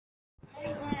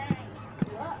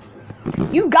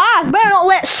You guys better not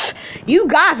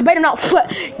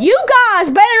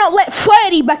let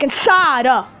Freddy back inside.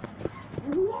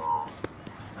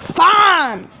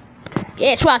 Fine. Yeah,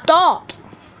 that's what I thought.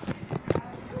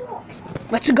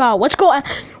 Let's go. Let's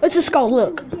just go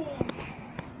look.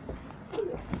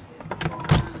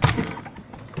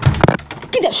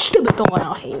 Get that stupid door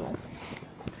out here.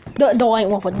 The door ain't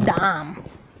worth a dime.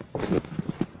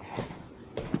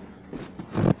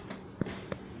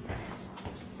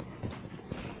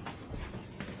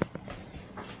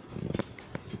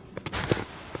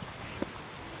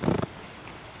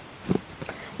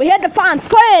 We had to find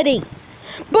Freddy,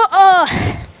 but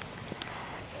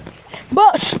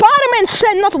Spider-Man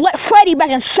said not to let Freddy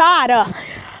back inside.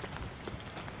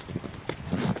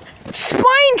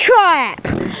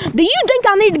 Springtrap. Do you think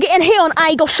I need to get in here on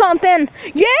egg or something?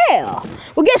 Yeah.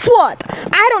 Well, guess what?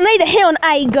 I don't need to hear an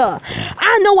egg.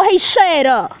 I know what he said.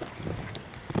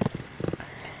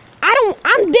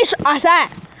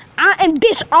 I am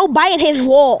disobeying his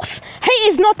rules. He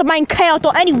is not the main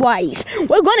character anyways.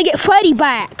 We're gonna get Freddy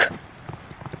back.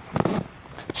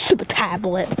 Stupid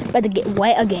tablet. Better get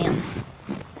wet again.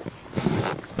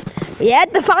 We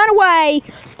had to find a way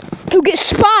to get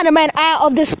Spider-Man out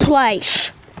of this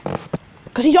place.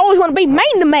 Because he's always want to be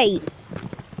mean to me.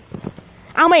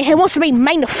 I mean, he wants to be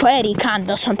mean to Freddy,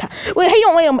 kinda, sometimes. Well,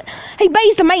 he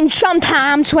beats the mean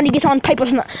sometimes when he gets on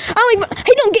Paper's nose.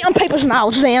 He don't get on Paper's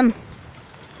nose then.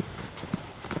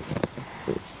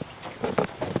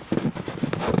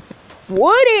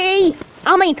 Woody!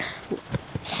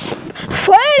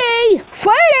 Freddy!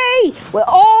 Where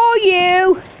are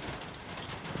you?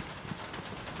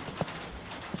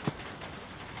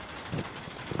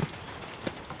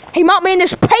 He might be in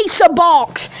this pizza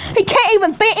box. He can't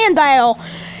even fit in there.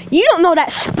 You don't know that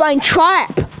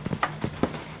Springtrap.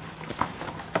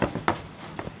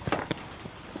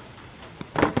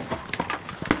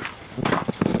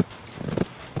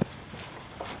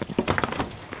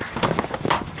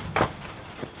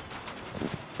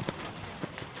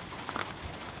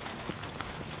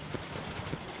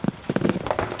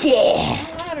 Yeah.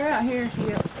 Ladder out here.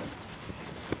 Yep.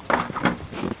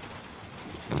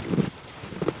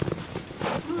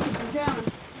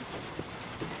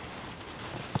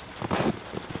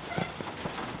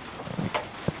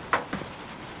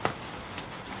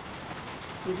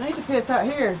 You need to piss out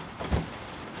here.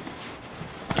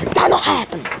 That don't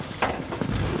happen.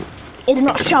 It did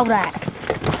not show that.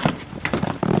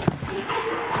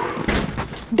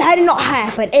 That did not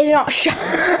happen. It did not show.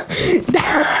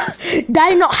 That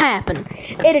did not happen.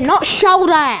 It did not show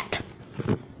that.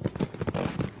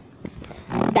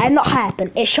 That did not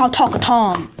happen. It shall talk a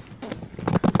Tom.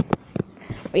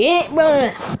 Yeah,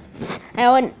 but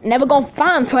we're never gonna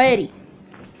find Freddy.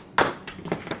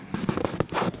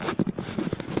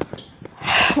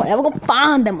 We're never gonna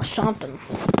find them or something.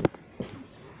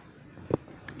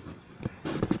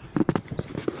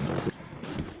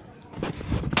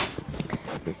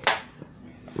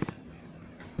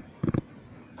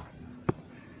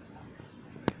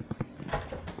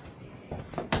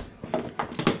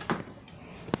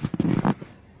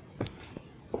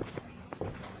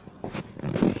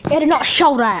 It did not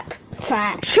show that.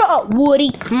 Shut up,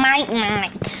 Woody. Mike.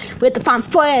 We have to find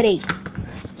Freddy.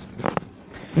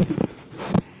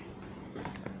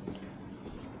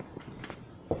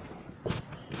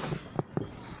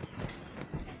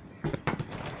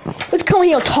 Let's come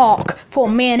here and talk for a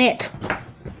minute.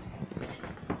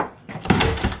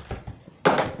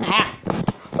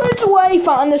 Let's wait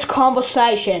on this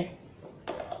conversation.